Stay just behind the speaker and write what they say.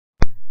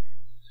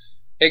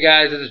Hey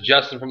guys, this is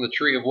Justin from the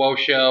Tree of Woe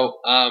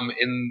show. I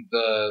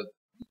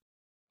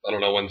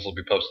don't know when this will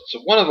be posted.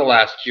 So one of the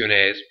last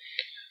Q&As,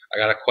 I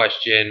got a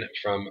question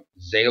from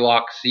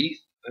Zayloxithe,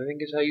 I think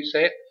is how you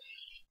say it.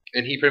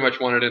 And he pretty much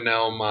wanted to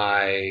know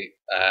my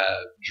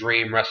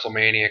dream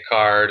Wrestlemania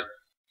card.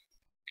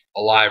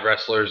 Alive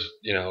wrestlers,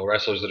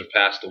 wrestlers that have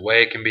passed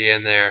away can be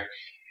in there.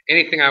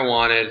 Anything I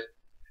wanted.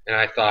 And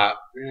I thought,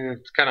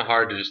 it's kind of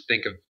hard to just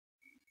think of,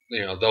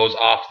 those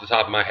off the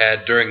top of my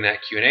head during that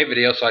Q&A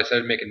video. So I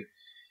started making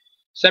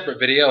separate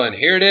video, and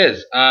here it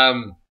is.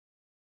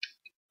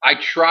 I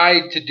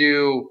tried to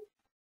do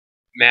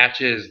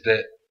matches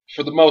that,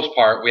 for the most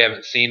part, we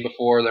haven't seen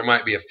before. There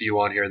might be a few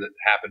on here that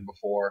happened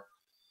before.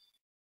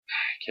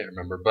 I can't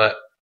remember, but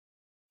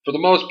for the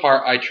most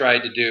part, I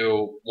tried to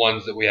do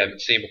ones that we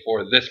haven't seen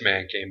before. This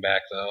man came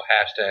back, though.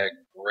 Hashtag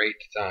great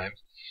times.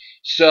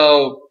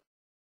 So,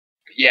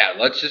 yeah,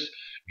 let's just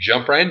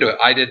jump right into it.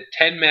 I did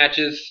 10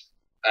 matches.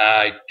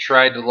 I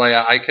tried to lay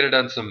out. I could have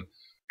done some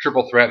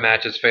triple threat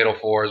matches, fatal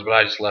fours, but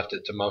I just left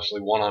it to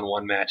mostly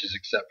one-on-one matches,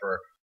 except for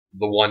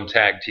the one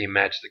tag team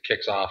match that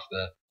kicks off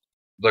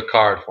the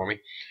card for me.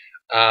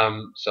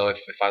 So if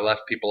I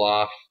left people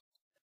off,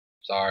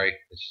 sorry.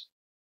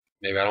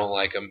 Maybe I don't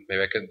like them.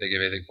 Maybe I couldn't think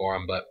of anything for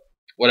them, but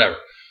whatever.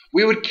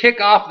 We would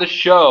kick off the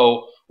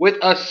show with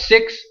a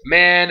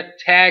 6-man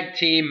tag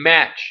team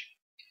match.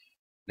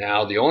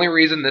 Now, the only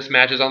reason this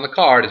match is on the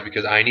card is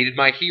because I needed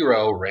my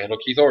hero, Randall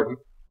Keith Orton,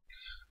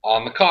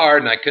 on the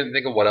card, and I couldn't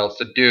think of what else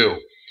to do.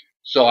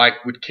 So I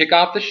would kick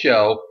off the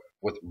show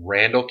with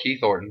Randall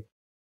Keith Orton,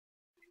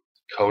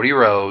 Cody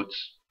Rhodes,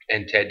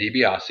 and Ted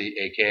DiBiase,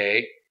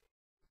 a.k.a.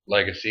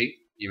 Legacy.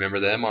 You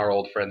remember them, our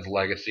old friends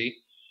Legacy,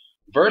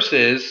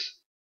 versus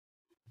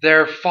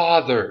their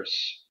fathers.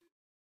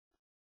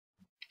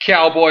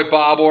 Cowboy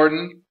Bob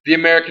Orton, the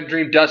American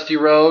Dream Dusty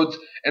Rhodes,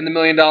 and the $1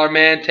 Million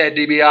Man Ted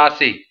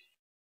DiBiase.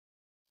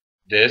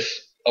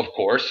 This, of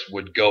course,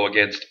 would go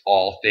against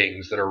all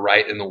things that are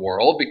right in the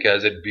world,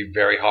 because it'd be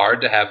very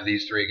hard to have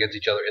these three against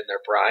each other in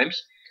their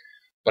primes.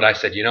 But I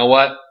said, you know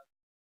what?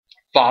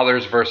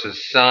 Fathers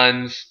versus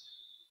sons,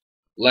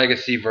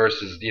 Legacy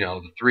versus,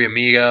 the three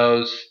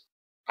amigos.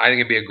 I think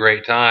it'd be a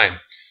great time.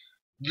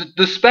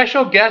 The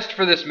special guest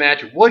for this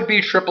match would be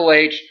Triple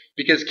H,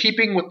 because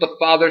keeping with the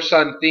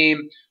father-son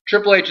theme,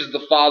 Triple H is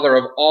the father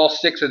of all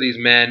 6 of these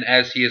men,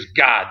 as he is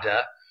God.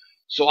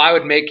 So I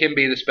would make him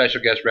be the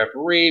special guest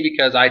referee,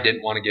 because I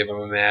didn't want to give him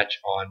a match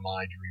on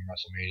my Dream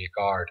WrestleMania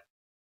card.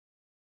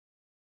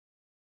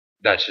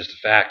 That's just a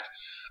fact.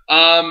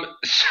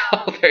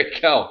 So there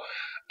you go.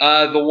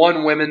 The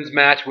one women's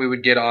match we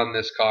would get on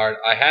this card,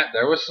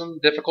 there was some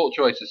difficult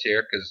choices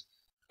here, because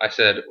I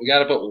said we got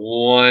to put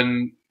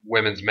one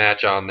women's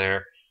match on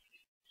there.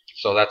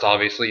 So that's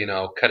obviously,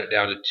 cut it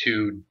down to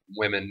 2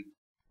 women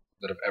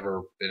that have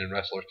ever been in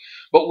wrestlers.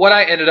 But what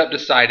I ended up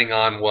deciding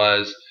on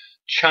was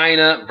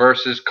Chyna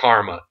versus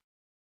Karma.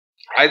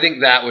 I think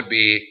that would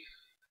be,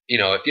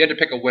 if you had to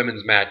pick a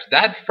women's match,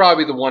 that'd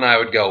probably be the one I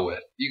would go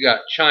with. You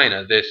got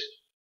Chyna, this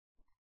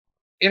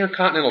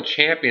intercontinental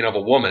champion of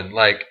a woman.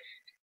 Like,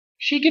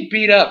 she could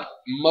beat up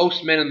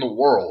most men in the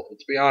world,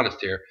 let's be honest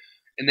here.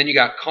 And then you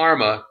got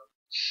Karma,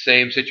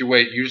 same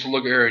situation. You just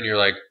look at her and you're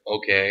like,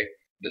 okay,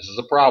 this is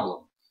a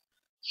problem.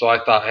 So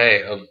I thought,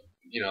 hey, of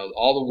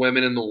all the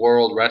women in the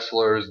world,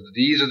 wrestlers,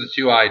 these are the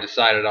 2 I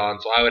decided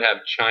on. So I would have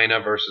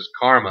Chyna versus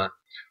Karma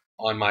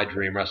on my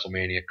Dream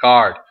WrestleMania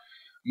card.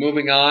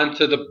 Moving on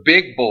to the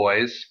big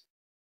boys,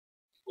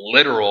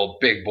 literal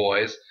big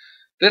boys.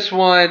 This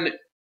one,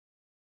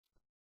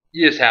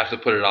 you just have to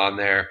put it on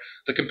there.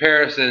 The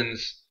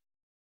comparisons,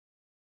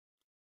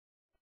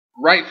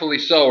 rightfully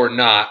so or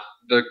not,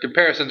 the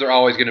comparisons are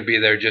always going to be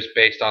there just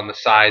based on the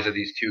size of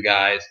these 2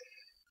 guys.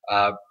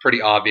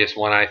 Pretty obvious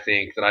one, I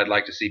think, that I'd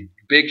like to see.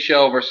 Big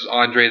Show versus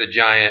Andre the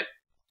Giant.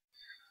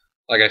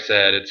 Like I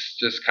said, it's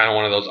just kind of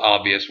one of those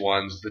obvious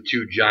ones. The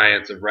 2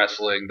 giants of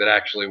wrestling that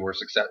actually were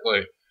successful.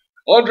 Like,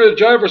 Andre the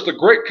Giant versus the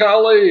Great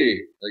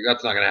Khali. Like,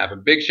 that's not going to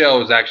happen. Big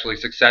Show is actually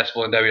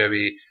successful in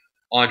WWE.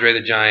 Andre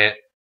the Giant,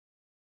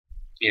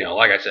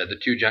 like I said, the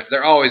 2 giants,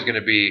 they're always going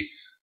to be,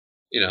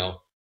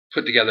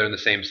 put together in the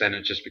same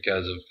sentence just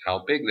because of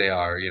how big they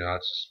are.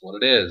 That's just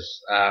what it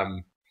is.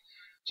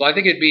 So I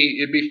think it'd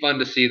be fun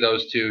to see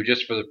those 2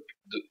 just for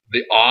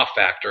the awe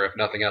factor, if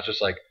nothing else.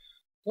 Just like,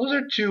 those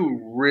are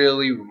 2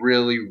 really,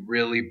 really,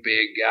 really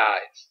big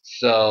guys.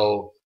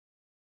 So,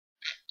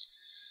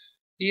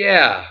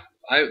 yeah,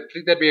 I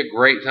think that'd be a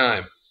great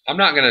time. I'm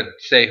not going to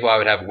say who I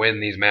would have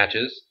win these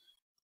matches.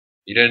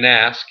 You didn't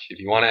ask. If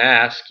you want to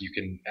ask, you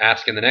can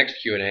ask in the next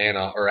Q&A,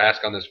 or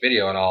ask on this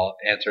video, and I'll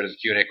answer it as a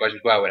Q&A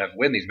question who I would have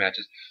win these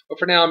matches. But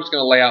for now, I'm just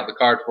going to lay out the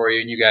card for you,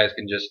 and you guys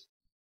can just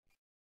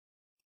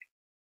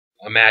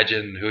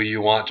imagine who you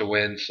want to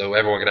win, so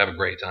everyone can have a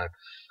great time.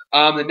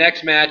 The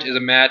next match is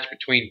a match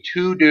between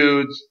 2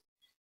 dudes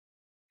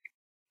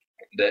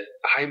that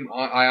I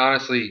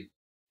honestly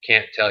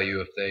can't tell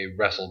you if they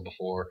wrestled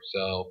before,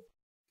 so,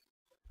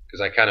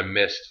 because I kind of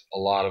missed a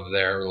lot of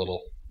their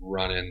little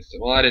run-ins.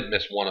 Well, I didn't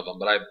miss one of them,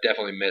 but I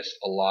definitely missed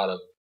a lot of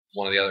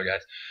one of the other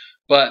guys.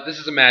 But this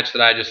is a match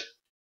that I just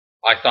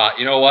I thought,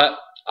 you know what?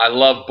 I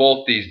love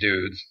both these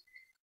dudes.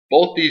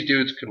 Both these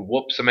dudes could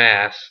whoop some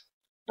ass.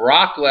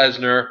 Brock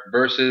Lesnar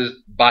versus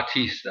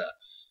Batista.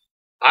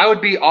 I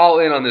would be all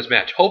in on this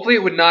match. Hopefully,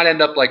 it would not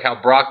end up like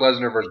how Brock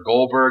Lesnar versus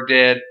Goldberg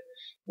did,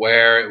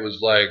 where it was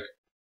like,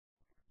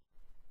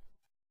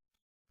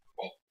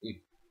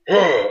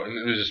 and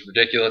it was just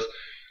ridiculous.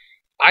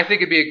 I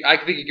think it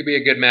could be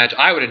a good match.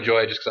 I would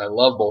enjoy it just because I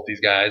love both these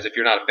guys. If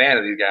you're not a fan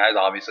of these guys,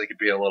 obviously it could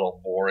be a little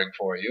boring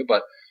for you.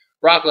 But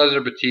Brock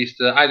Lesnar,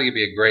 Batista, I think it'd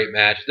be a great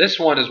match. This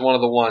one is one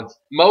of the ones.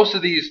 Most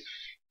of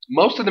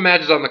the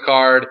matches on the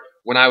card,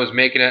 when I was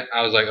making it,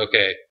 I was like,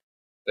 okay,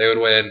 they would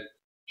win,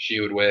 she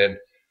would win,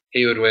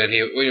 he would win,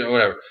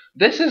 whatever.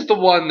 This is the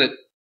one that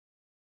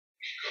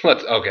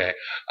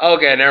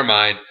okay, never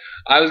mind.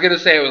 I was gonna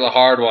say it was a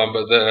hard one,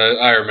 but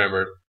I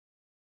remembered.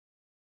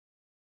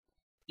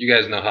 You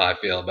guys know how I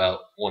feel about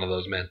one of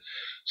those men.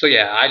 So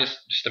yeah, I just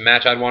a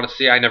match I'd want to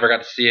see. I never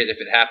got to see it. If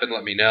it happened,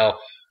 let me know.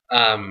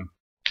 But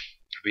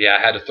yeah,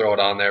 I had to throw it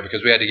on there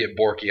because we had to get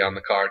Borky on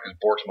the card because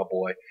Bork's my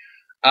boy.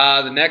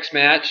 The next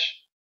match,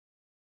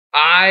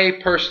 I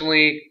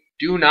personally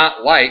do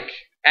not like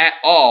at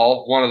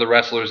all one of the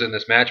wrestlers in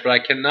this match, but I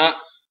cannot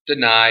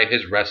deny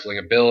his wrestling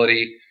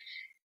ability.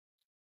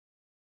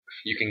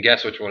 You can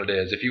guess which one it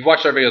is. If you've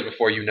watched our videos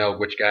before, you know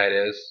which guy it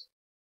is.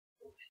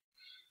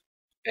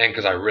 And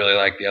because I really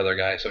like the other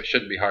guy, so it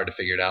shouldn't be hard to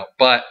figure it out.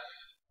 But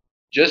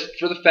just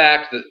for the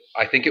fact that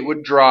I think it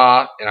would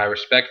draw, and I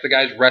respect the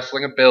guy's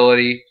wrestling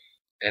ability,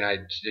 and it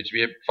should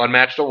be a fun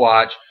match to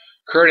watch,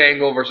 Kurt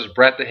Angle versus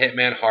Bret the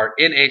Hitman Hart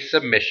in a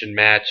submission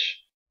match.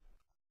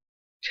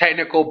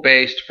 Technical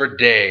based for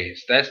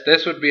days.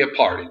 This would be a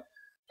party.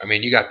 I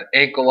mean, you got the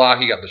ankle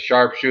lock, you got the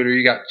sharpshooter,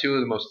 you got two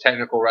of the most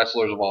technical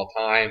wrestlers of all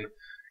time.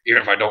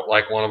 Even if I don't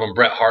like one of them,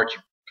 Bret Hart, you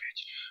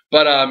bitch.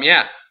 But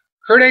yeah,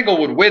 Kurt Angle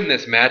would win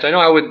this match. I know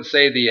I wouldn't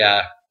say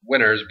the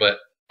winners, but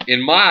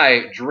in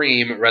my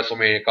dream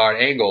WrestleMania card,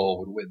 Angle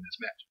would win this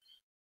match.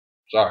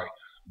 Sorry,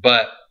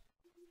 but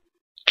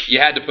you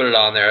had to put it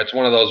on there. It's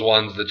one of those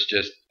ones that's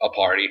just a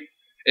party.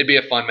 It'd be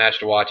a fun match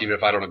to watch, even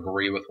if I don't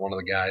agree with one of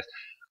the guys.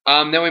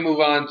 Then we move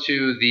on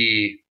to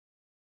the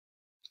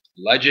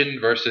legend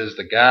versus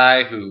the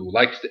guy who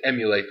likes to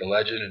emulate the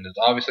legend and is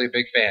obviously a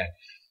big fan.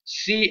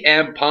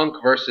 CM Punk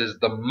versus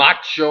the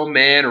Macho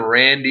Man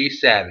Randy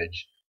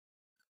Savage.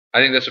 I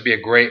think this would be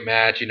a great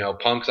match. You know,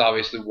 Punk's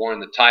obviously worn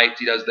the tights.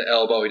 He does the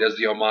elbow. He does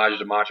the homage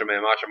to Macho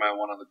Man. Macho Man,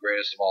 one of the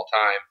greatest of all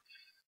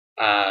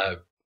time.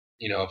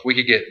 You know, if we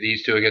could get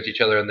these two against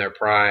each other in their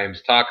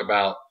primes, talk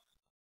about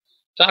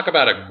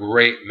a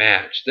great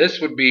match. This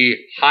would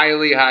be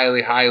highly,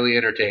 highly, highly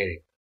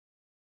entertaining.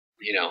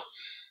 You know,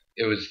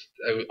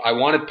 I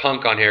wanted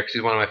Punk on here because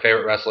he's one of my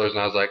favorite wrestlers,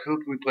 and I was like, who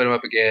can we put him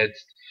up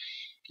against?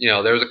 You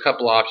know, there was a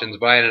couple options,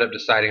 but I ended up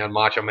deciding on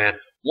Macho Man.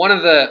 One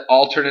of the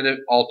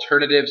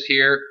alternatives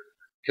here,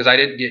 because I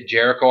didn't get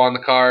Jericho on the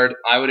card,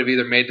 I would have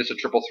either made this a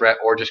triple threat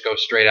or just go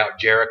straight out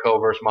Jericho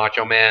versus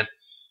Macho Man.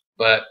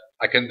 But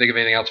I couldn't think of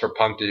anything else for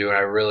Punk to do, and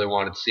I really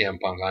wanted CM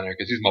Punk on there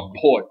because he's my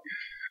boy.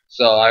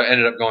 So I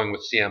ended up going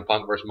with CM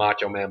Punk versus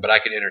Macho Man, but I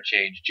could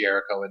interchange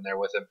Jericho in there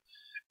with him.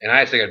 And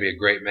I just think it'd be a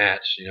great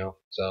match, you know,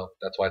 so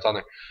that's why it's on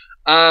there.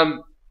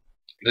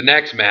 The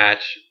next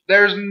match,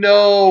 there's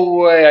no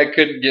way I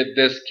couldn't get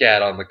this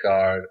cat on the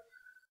card.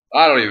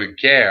 I don't even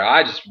care.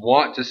 I just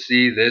want to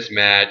see this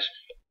match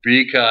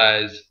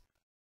because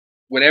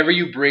whenever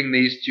you bring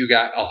these two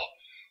guys,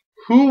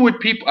 who would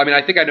people, I mean,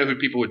 I think I know who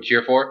people would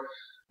cheer for,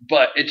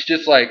 but it's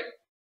just like,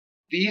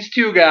 these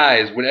two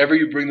guys, whenever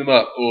you bring them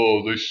up,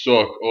 they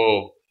suck.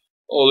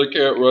 They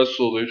can't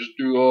wrestle. They just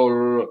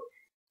do.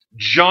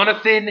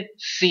 Jonathan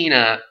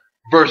Cena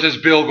versus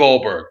Bill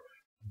Goldberg.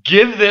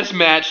 Give this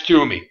match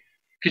to me.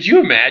 Could you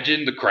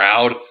imagine the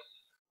crowd?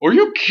 Or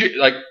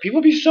people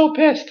would be so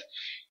pissed.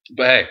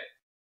 But hey,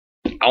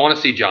 I want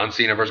to see John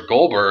Cena versus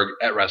Goldberg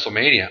at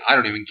WrestleMania. I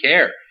don't even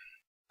care.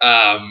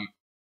 I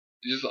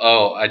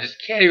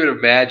just can't even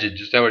imagine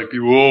just how many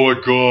people. Oh my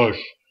gosh.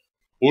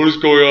 What is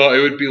going on?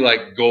 It would be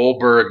like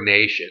Goldberg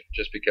Nation,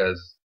 just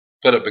because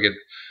put up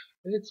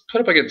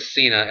against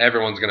Cena,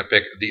 everyone's gonna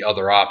pick the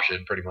other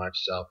option pretty much.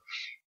 So,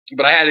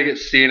 but I had to get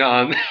Cena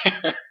on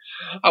there.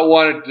 I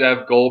wanted to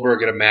have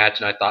Goldberg in a match,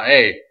 and I thought,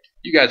 hey,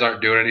 you guys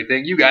aren't doing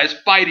anything. You guys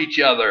fight each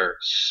other.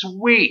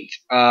 Sweet.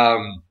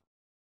 That's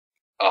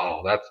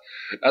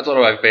one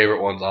of my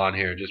favorite ones on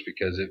here, just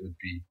because it would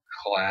be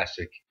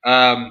classic.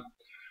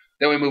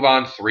 Then we move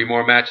on. 3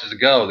 more matches to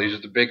go. These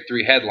are the big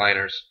 3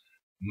 headliners.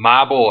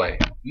 My boy.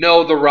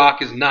 No, The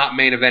Rock is not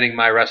main eventing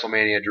my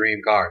WrestleMania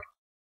dream card.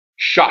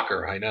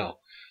 Shocker, I know.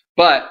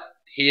 But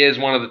he is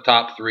one of the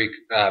top 3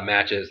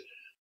 matches.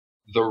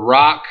 The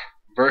Rock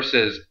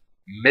versus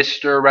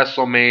Mr.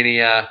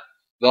 WrestleMania,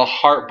 the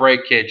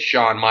Heartbreak Kid,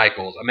 Shawn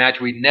Michaels. A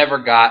match we never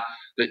got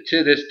that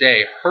to this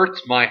day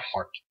hurts my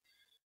heart.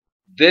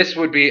 This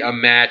would be a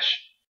match.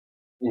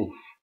 Oof.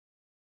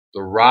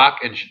 The Rock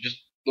and just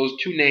those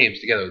 2 names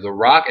together. The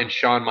Rock and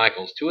Shawn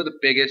Michaels. 2 of the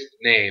biggest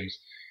names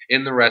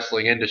in the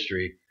wrestling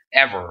industry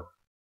ever.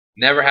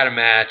 Never had a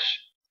match.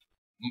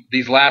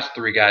 These last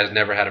 3 guys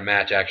never had a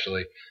match,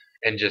 actually.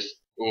 And just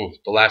ooh,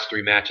 the last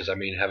three matches, I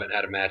mean, haven't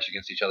had a match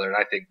against each other, and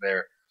I think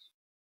they're,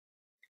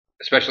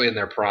 especially in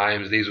their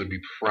primes, these would be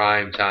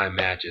prime time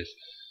matches.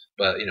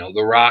 But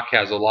The Rock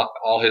has a lot,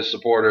 all his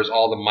supporters,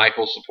 all the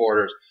Michael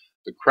supporters.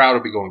 The crowd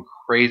would be going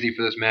crazy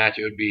for this match.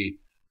 It would be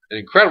an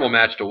incredible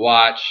match to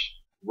watch.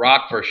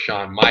 Rock versus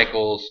Shawn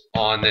Michaels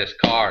on this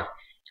card.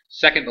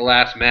 Second to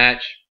last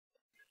match.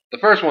 The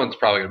first one's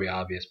probably going to be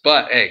obvious,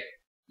 but hey,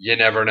 you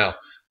never know.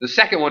 The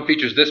second one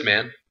features this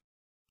man,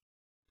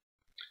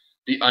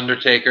 The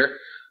Undertaker.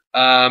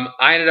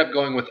 I ended up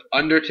going with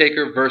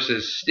Undertaker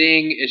versus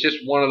Sting. It's just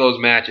one of those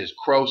matches.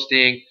 Crow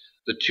Sting,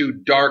 the two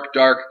dark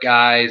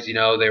guys. They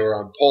were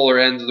on polar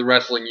ends of the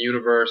wrestling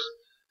universe.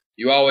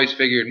 You always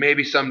figured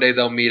maybe someday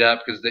they'll meet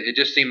up because it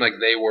just seemed like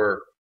they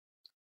were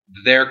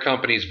their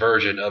company's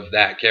version of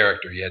that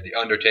character. You had The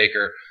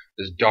Undertaker,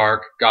 this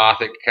dark,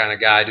 gothic kind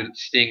of guy.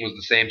 Sting was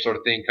the same sort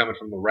of thing, coming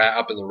from the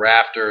up in the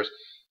rafters.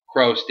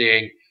 Crow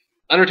Sting.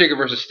 Undertaker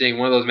versus Sting,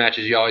 one of those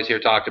matches you always hear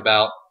talked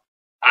about.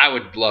 I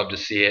would love to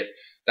see it.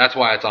 That's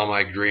why it's on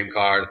my dream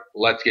card.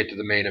 Let's get to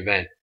the main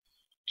event.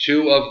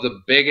 Two of the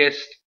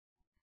biggest,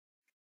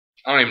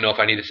 I don't even know if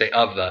I need to say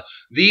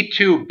the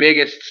two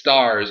biggest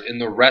stars in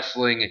the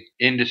wrestling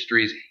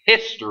industry's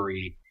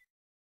history.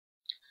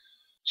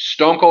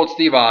 Stone Cold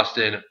Steve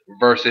Austin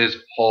versus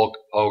Hulk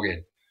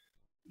Hogan.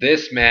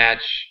 This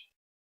match,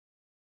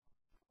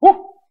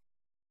 whoo,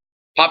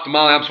 popped a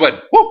molly, I'm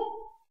sweating, whoo.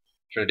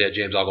 Trinidad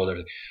James, I'll go with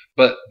everything.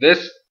 But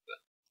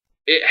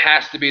it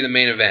has to be the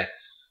main event.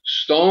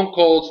 Stone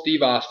Cold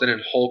Steve Austin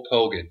and Hulk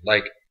Hogan.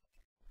 Like,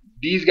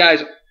 these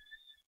guys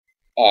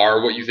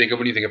are what you think of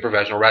when you think of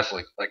professional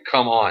wrestling. Like,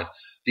 come on.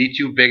 The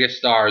two biggest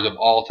stars of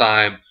all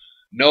time.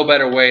 No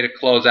better way to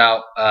close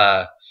out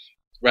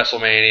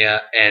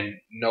WrestleMania, and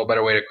no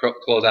better way to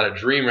close out a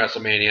dream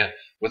WrestleMania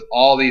with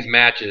all these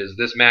matches.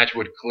 This match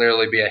would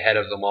clearly be ahead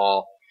of them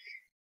all.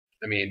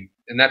 I mean,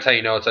 and that's how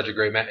you know it's such a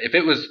great match. If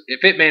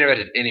it main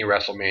evented any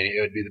WrestleMania,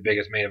 it would be the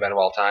biggest main event of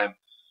all time.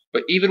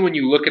 But even when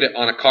you look at it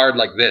on a card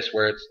like this,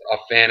 where it's a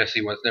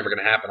fantasy, when it's never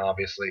going to happen,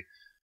 obviously,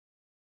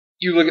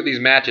 you look at these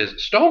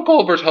matches. Stone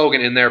Cold versus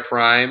Hogan in their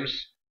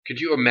primes. Could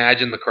you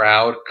imagine the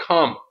crowd?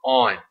 Come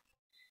on.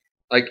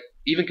 Like,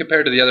 even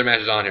compared to the other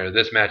matches on here,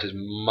 this match is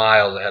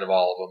miles ahead of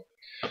all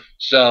of them.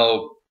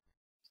 So,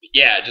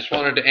 yeah, just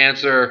wanted to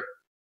answer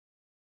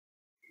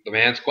the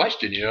man's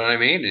question. You know what I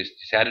mean?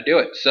 Just had to do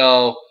it.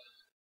 So,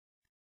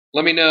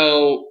 let me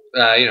know,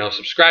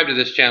 subscribe to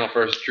this channel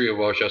first, Trio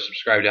Woe Show.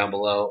 Subscribe down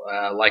below.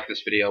 Like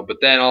this video. But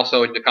then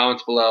also in the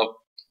comments below,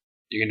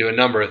 you can do a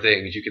number of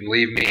things. You can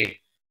leave me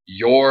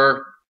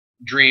your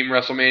dream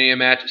WrestleMania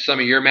match, some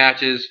of your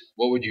matches.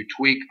 What would you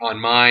tweak on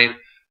mine?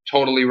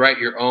 Totally write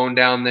your own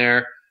down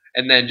there.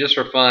 And then just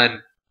for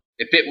fun,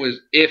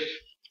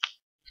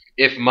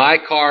 if my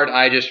card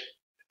I just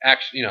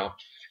actually,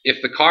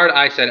 if the card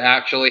I said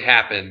actually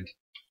happened,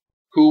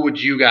 who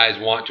would you guys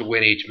want to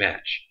win each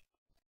match?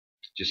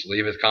 Just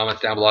leave his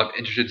comments down below. I'm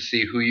interested to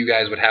see who you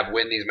guys would have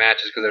win these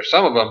matches, because there's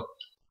some of them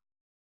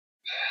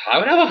I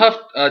would have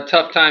a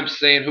tough time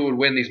saying who would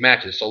win these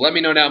matches. So let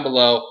me know down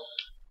below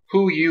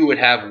who you would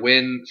have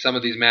win some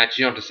of these matches.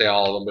 You don't have to say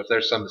all of them, but if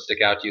there's some that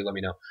stick out to you, let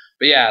me know.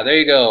 But yeah, there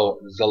you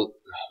go.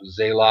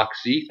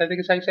 Zayloxithe, I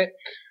think is how you say it.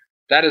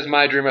 That is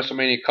my Dream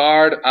WrestleMania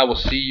card. I will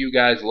see you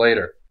guys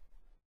later.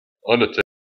 Undertaker.